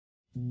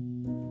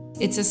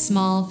It's a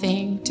small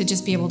thing to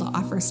just be able to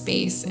offer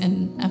space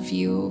and a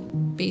few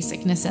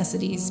basic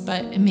necessities,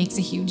 but it makes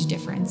a huge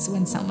difference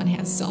when someone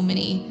has so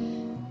many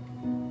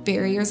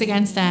barriers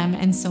against them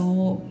and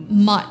so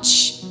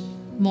much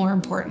more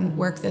important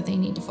work that they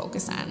need to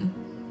focus on.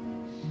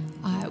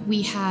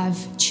 We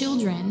have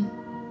children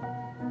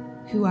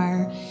who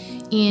are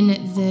in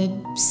the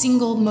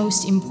single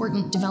most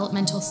important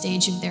developmental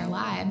stage of their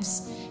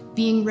lives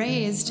being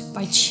raised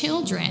by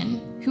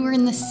children who are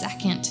in the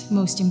second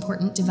most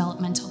important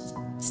developmental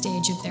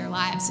stage of their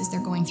lives as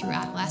they're going through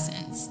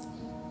adolescence.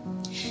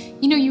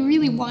 You know, you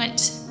really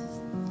want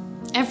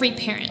every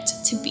parent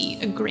to be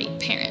a great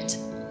parent,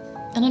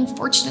 and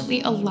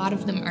unfortunately, a lot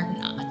of them are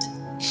not.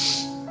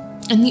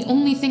 And the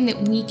only thing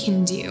that we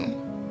can do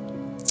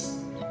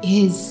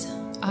is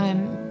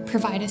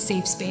provide a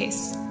safe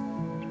space,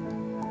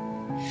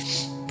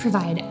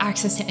 provide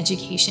access to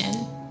education,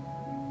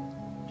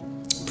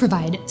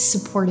 provide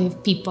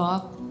supportive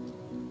people,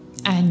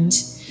 and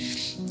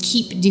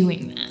keep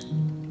doing that.